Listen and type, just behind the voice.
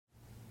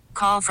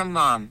call from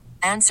mom.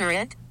 Answer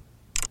it.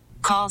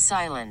 Call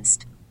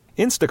silenced.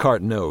 Instacart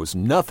knows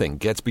nothing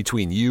gets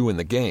between you and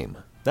the game.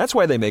 That's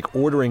why they make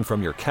ordering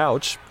from your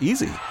couch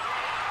easy.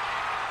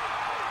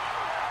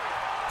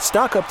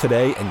 Stock up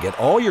today and get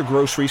all your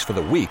groceries for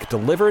the week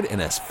delivered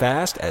in as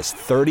fast as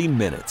 30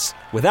 minutes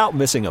without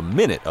missing a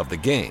minute of the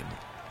game.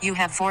 You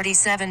have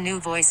 47 new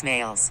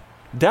voicemails.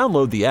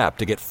 Download the app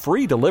to get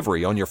free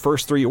delivery on your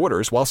first 3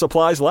 orders while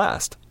supplies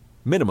last.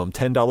 Minimum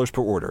 $10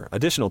 per order.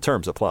 Additional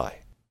terms apply.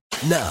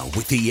 Now,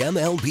 with the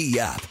MLB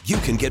app, you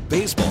can get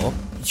baseball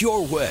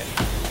your way.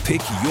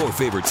 Pick your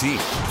favorite team,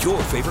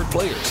 your favorite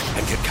players,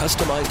 and get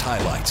customized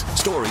highlights,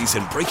 stories,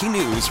 and breaking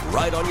news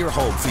right on your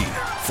home feed.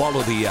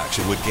 Follow the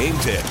action with Game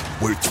 10,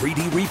 where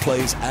 3D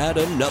replays add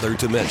another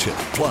dimension.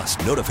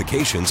 Plus,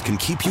 notifications can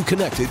keep you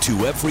connected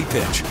to every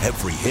pitch,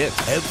 every hit,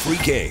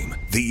 every game.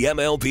 The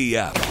MLB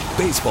app.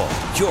 Baseball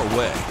your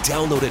way.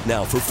 Download it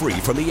now for free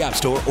from the App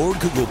Store or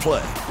Google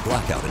Play.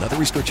 Blackout and other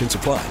restrictions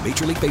apply.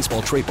 Major League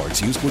Baseball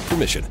trademarks used with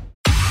permission.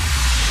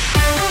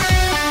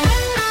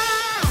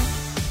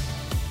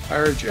 I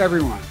urge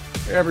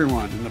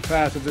everyone in the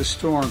path of this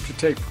storm to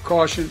take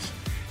precautions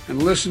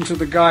and listen to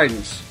the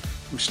guidance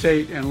from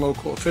state and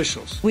local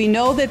officials. We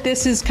know that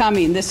this is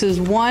coming. This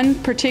is one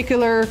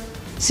particular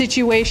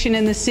situation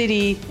in the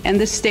city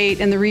and the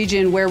state and the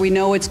region where we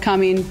know it's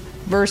coming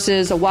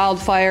versus a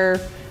wildfire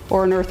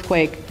or an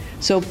earthquake.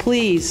 So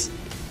please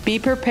be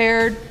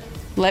prepared.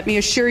 Let me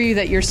assure you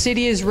that your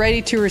city is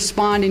ready to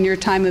respond in your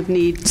time of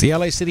need. It's the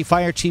LA City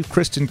Fire Chief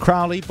Kristen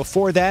Crowley.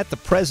 Before that, the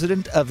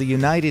President of the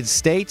United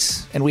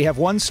States. And we have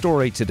one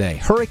story today.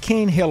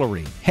 Hurricane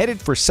Hilary, headed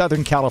for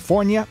Southern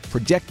California,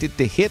 projected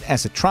to hit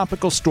as a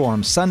tropical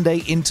storm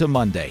Sunday into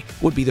Monday.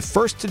 Would be the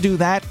first to do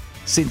that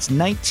since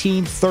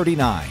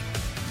 1939.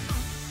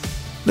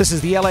 This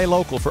is the LA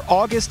Local for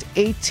August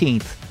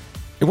 18th.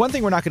 And one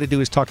thing we're not going to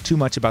do is talk too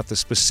much about the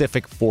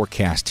specific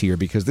forecast here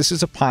because this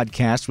is a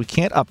podcast. We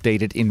can't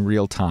update it in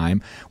real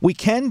time. We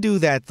can do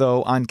that,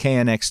 though, on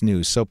KNX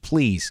News. So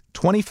please,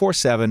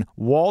 24/7,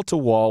 wall to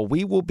wall,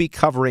 we will be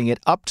covering it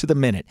up to the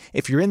minute.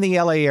 If you're in the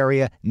LA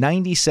area,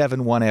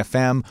 97.1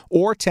 FM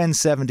or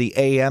 1070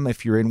 AM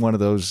if you're in one of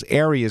those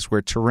areas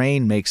where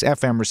terrain makes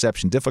FM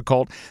reception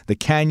difficult. The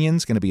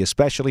canyon's going to be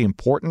especially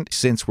important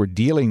since we're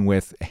dealing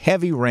with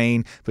heavy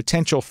rain,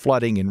 potential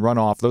flooding and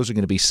runoff. Those are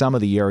going to be some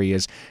of the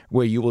areas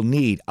where you will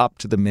need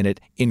up-to-the-minute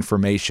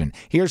information.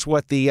 Here's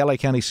what the LA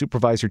County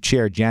Supervisor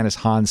Chair Janice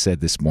Hahn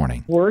said this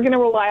morning. We're going to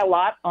rely a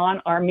lot on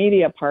our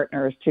media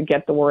partners to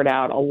get the word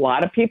out. A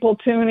lot of people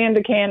tune into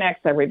KNX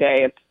every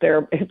day.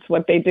 It's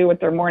what they do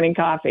with their morning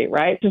coffee,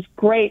 right? It's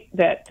great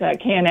that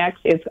KNX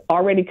is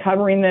already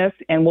covering this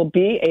and will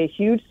be a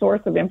huge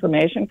source of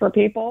information for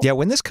people. Yeah,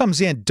 when this comes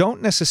in,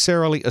 don't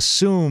necessarily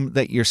assume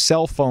that your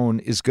cell phone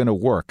is going to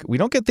work. We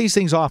don't get these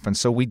things often,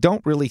 so we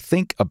don't really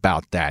think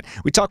about that.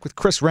 We talked with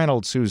Chris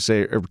Reynolds, who's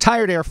a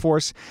retired Air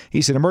Force.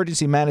 He's an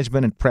emergency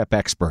management and prep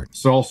expert.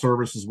 Cell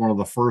service is one of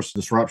the first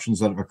disruptions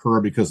that have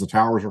occurred because the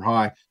towers are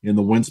high and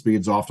the wind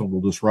speeds often will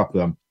disrupt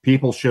them.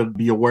 People should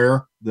be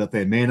aware that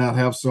they may not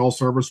have cell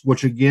service,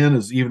 which again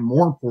is even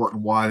more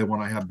important why they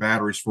want to have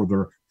batteries for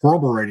their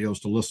portable radios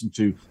to listen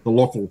to the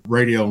local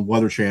radio and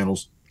weather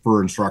channels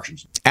for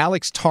instructions.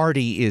 Alex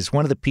Tardy is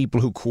one of the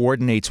people who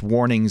coordinates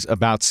warnings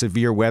about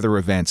severe weather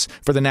events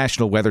for the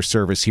National Weather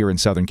Service here in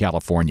Southern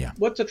California.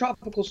 What's a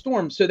tropical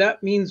storm? So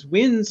that means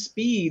wind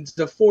speeds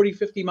of 40,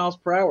 50 miles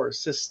per hour,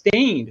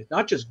 sustained,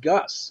 not just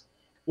gusts.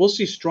 We'll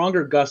see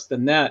stronger gusts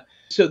than that.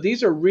 So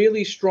these are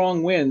really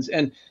strong winds.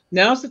 And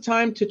now's the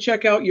time to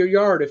check out your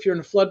yard. If you're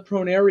in a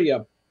flood-prone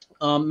area,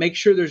 make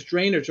sure there's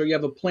drainage or you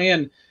have a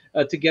plan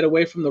to get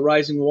away from the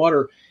rising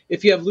water.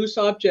 If you have loose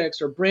objects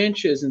or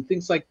branches and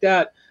things like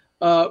that,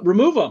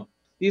 remove them.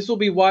 These will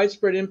be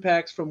widespread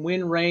impacts from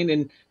wind, rain,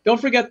 and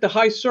don't forget the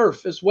high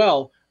surf as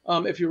well.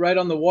 If you're right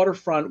on the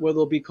waterfront where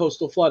there'll be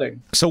coastal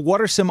flooding. So what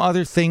are some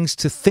other things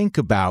to think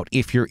about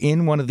if you're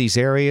in one of these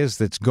areas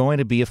that's going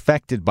to be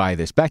affected by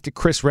this? Back to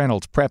Chris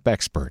Reynolds, prep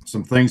expert.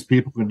 Some things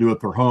people can do at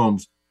their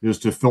homes is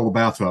to fill the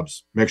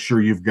bathtubs. Make sure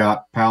you've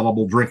got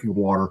palatable drinking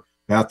water.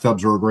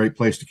 Bathtubs are a great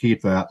place to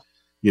keep that,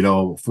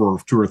 for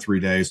 2 or 3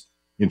 days.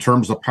 In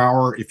terms of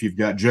power, if you've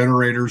got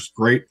generators,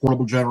 great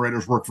portable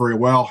generators work very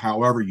well.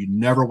 However, you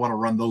never want to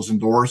run those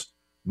indoors.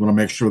 You want to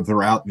make sure that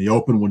they're out in the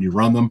open when you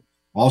run them.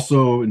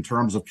 Also, in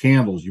terms of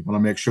candles, you want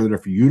to make sure that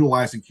if you're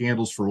utilizing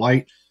candles for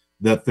light,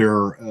 that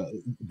they're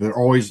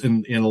always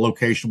in a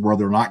location where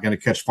they're not going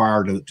to catch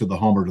fire to the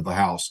home or to the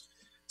house.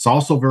 It's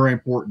also very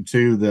important,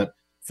 too, that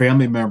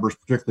family members,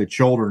 particularly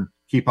children,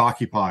 keep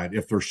occupied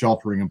if they're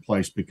sheltering in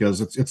place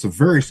because it's a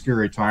very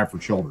scary time for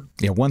children.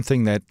 Yeah, one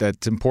thing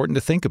that's important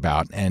to think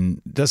about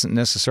and doesn't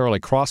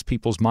necessarily cross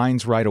people's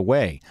minds right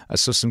away.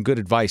 So some good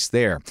advice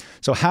there.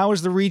 So how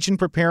is the region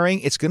preparing?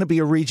 It's going to be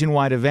a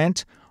region-wide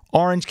event.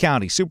 Orange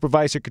County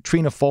Supervisor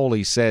Katrina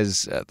Foley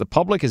says the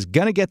public is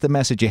going to get the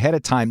message ahead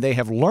of time. They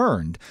have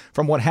learned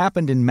from what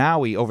happened in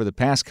Maui over the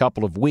past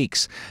couple of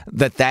weeks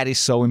that is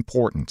so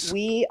important.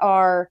 We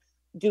are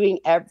doing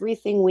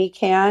everything we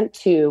can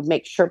to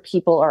make sure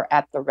people are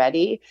at the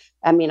ready.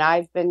 I mean,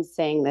 I've been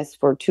saying this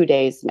for 2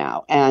 days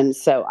now. And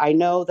so I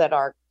know that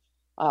our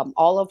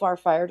all of our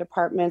fire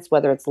departments,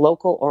 whether it's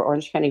local or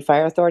Orange County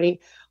Fire Authority,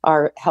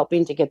 are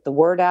helping to get the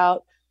word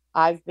out.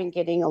 I've been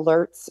getting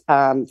alerts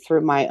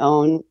through my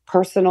own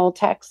personal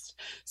text.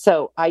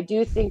 So I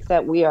do think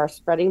that we are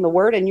spreading the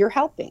word, and you're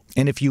helping.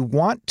 And if you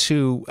want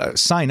to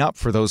sign up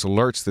for those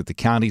alerts that the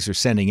counties are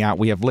sending out,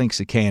 we have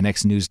links at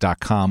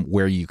knxnews.com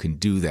where you can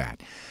do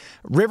that.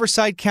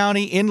 Riverside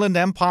County, Inland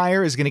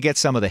Empire is going to get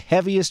some of the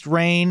heaviest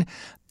rain.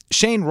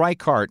 Shane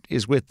Reichart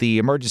is with the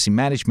Emergency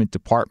Management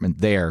Department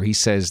there. He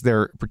says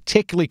they're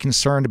particularly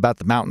concerned about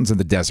the mountains and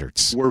the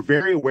deserts. We're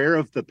very aware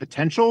of the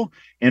potential,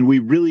 and we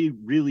really,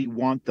 really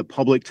want the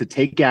public to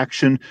take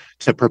action,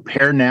 to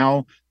prepare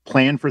now,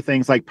 plan for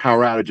things like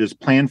power outages,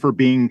 plan for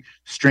being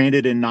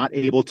stranded and not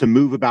able to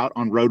move about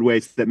on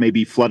roadways that may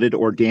be flooded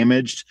or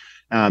damaged.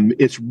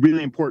 It's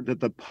really important that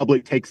the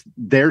public takes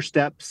their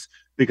steps,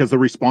 because the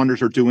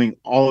responders are doing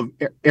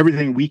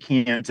everything we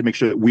can to make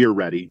sure that we are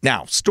ready.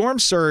 Now, storm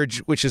surge,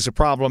 which is a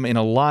problem in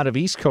a lot of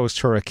East Coast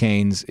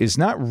hurricanes, is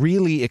not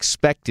really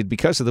expected,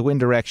 because of the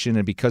wind direction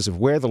and because of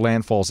where the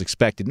landfall is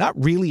expected, not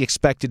really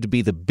expected to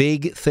be the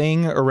big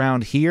thing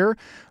around here.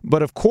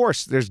 But of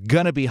course, there's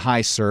going to be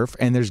high surf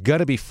and there's going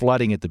to be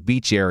flooding at the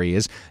beach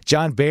areas.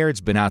 John Baird's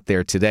been out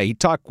there today. He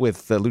talked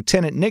with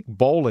Lieutenant Nick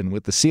Bolin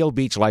with the Seal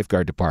Beach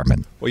Lifeguard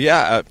Department. Well,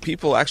 yeah,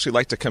 people actually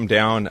like to come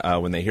down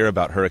when they hear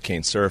about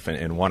hurricane surf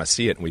and want to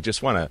see it. And we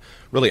just want to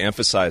really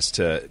emphasize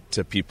to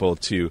people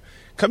to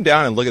come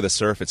down and look at the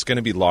surf. It's going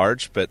to be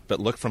large, but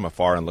look from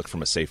afar and look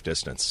from a safe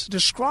distance.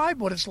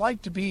 Describe what it's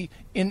like to be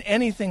in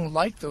anything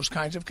like those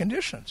kinds of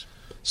conditions.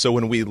 So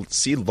when we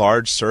see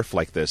large surf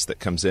like this that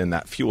comes in,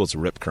 that fuels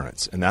rip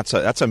currents. And that's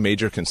a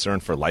major concern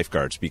for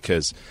lifeguards,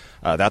 because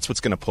that's what's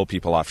going to pull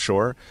people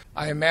offshore.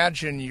 I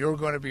imagine you're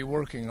going to be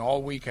working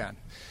all weekend.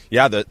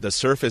 Yeah, the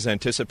surf is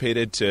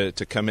anticipated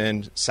to come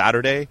in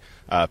Saturday,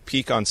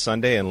 peak on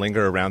Sunday, and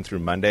linger around through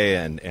Monday.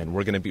 And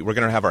we're going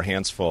to have our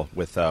hands full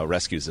with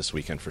rescues this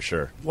weekend for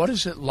sure. What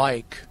is it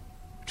like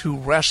to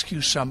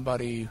rescue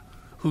somebody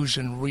who's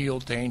in real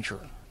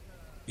danger?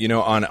 You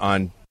know,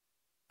 on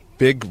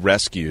big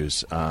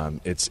rescues,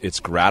 it's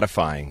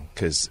gratifying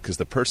because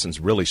the person's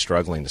really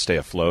struggling to stay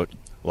afloat.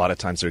 A lot of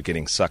times they're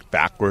getting sucked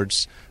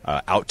backwards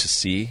out to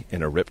sea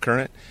in a rip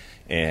current,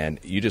 and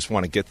you just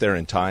want to get there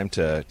in time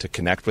to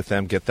connect with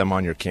them, get them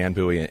on your can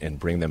buoy, and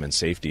bring them in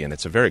safety. And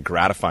it's a very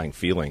gratifying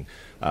feeling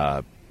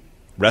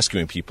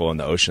rescuing people in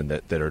the ocean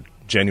that are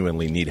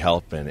genuinely need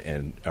help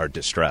and are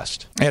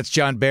distressed. That's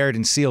John Baird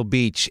in Seal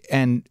Beach.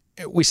 And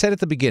we said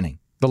at the beginning,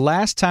 the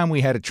last time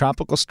we had a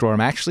tropical storm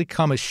actually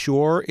come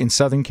ashore in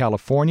Southern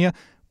California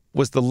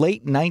was the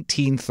late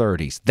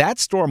 1930s. That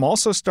storm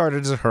also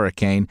started as a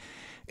hurricane.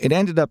 It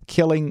ended up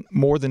killing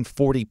more than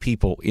 40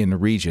 people in the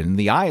region.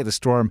 The eye of the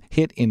storm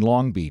hit in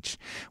Long Beach.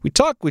 We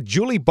talked with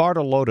Julie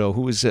Bartolotto,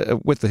 who is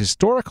with the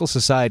Historical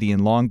Society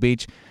in Long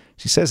Beach.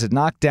 She says it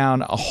knocked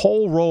down a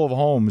whole row of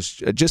homes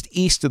just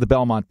east of the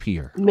Belmont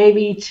Pier.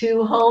 Maybe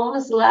 2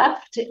 homes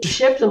left.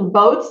 Ships and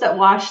boats that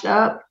washed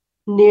up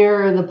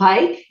near the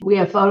pike. We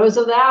have photos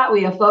of that.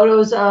 We have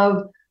photos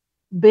of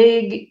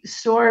big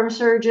storm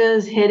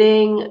surges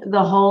hitting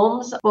the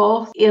homes,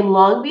 both in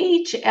Long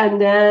Beach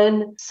and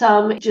then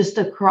some just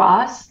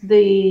across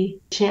the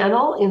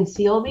channel in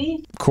Seal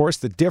Beach. Of course,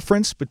 the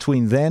difference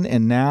between then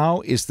and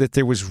now is that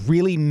there was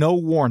really no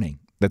warning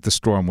that the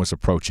storm was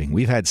approaching.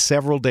 We've had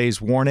several days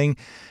warning.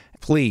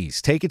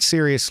 Please take it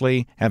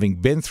seriously. Having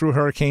been through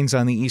hurricanes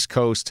on the East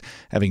Coast,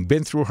 having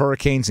been through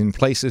hurricanes in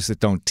places that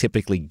don't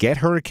typically get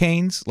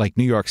hurricanes, like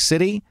New York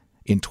City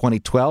in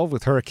 2012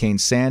 with Hurricane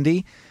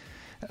Sandy,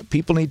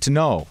 people need to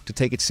know to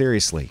take it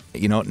seriously.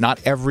 You know, not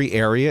every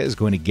area is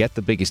going to get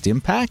the biggest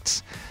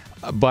impacts,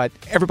 but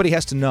everybody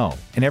has to know,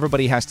 and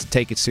everybody has to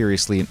take it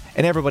seriously,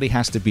 and everybody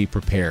has to be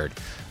prepared.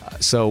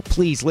 So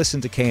please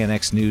listen to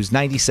KNX News,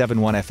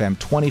 97.1 FM,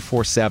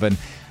 24/7.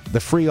 The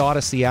free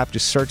Odyssey app,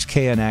 just search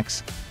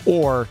KNX,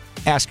 or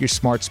ask your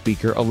smart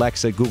speaker,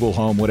 Alexa, Google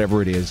Home,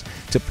 whatever it is,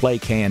 to play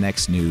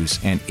KNX News,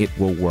 and it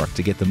will work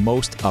to get the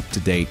most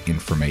up-to-date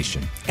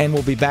information. And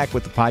we'll be back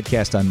with the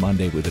podcast on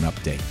Monday with an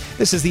update.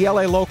 This is the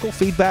LA Local.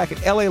 Feedback at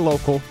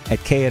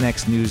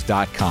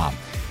LALocal@knxnews.com.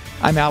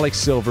 I'm Alex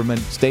Silverman.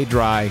 Stay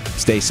dry,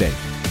 stay safe.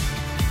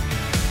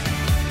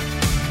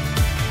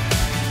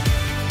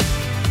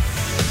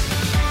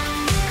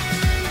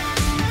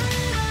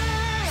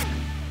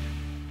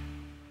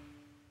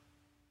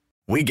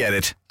 We get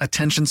it.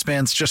 Attention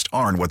spans just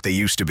aren't what they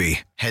used to be.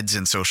 Heads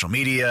in social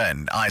media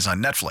and eyes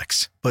on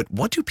Netflix. But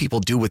what do people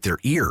do with their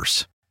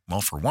ears?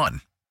 Well, for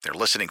one, they're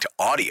listening to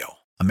audio.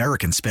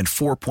 Americans spend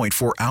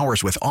 4.4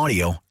 hours with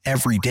audio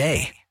every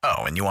day. Oh,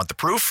 and you want the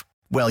proof?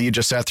 Well, you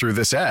just sat through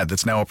this ad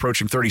that's now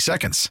approaching 30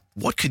 seconds.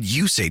 What could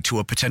you say to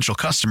a potential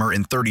customer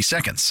in 30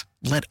 seconds?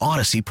 Let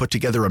Odyssey put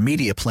together a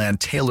media plan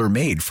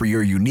tailor-made for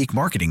your unique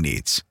marketing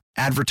needs.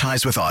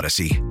 Advertise with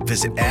Odyssey.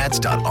 Visit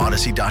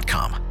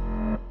ads.odyssey.com.